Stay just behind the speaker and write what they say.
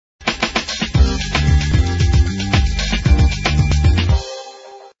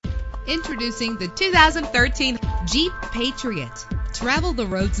Introducing the 2013 Jeep Patriot. Travel the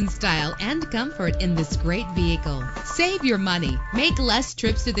roads in style and comfort in this great vehicle. Save your money. Make less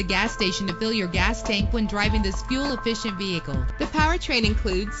trips to the gas station to fill your gas tank when driving this fuel-efficient vehicle. The powertrain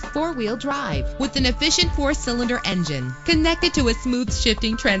includes four-wheel drive with an efficient 4-cylinder engine connected to a smooth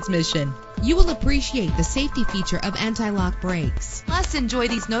shifting transmission. You will appreciate the safety feature of anti-lock brakes. Plus, enjoy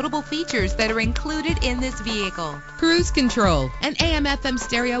these notable features that are included in this vehicle: cruise control, an AM/FM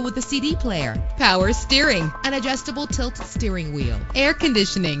stereo with a CD player, power steering, an adjustable tilt steering wheel, air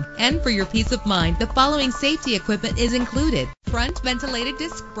conditioning, and for your peace of mind, the following safety equipment is included: front ventilated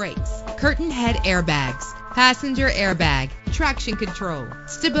disc brakes, curtain head airbags, passenger airbag, traction control,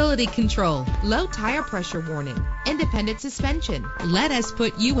 stability control, low tire pressure warning, independent suspension. Let us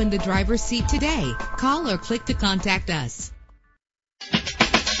put you in the driver's seat today. Call or click to contact us.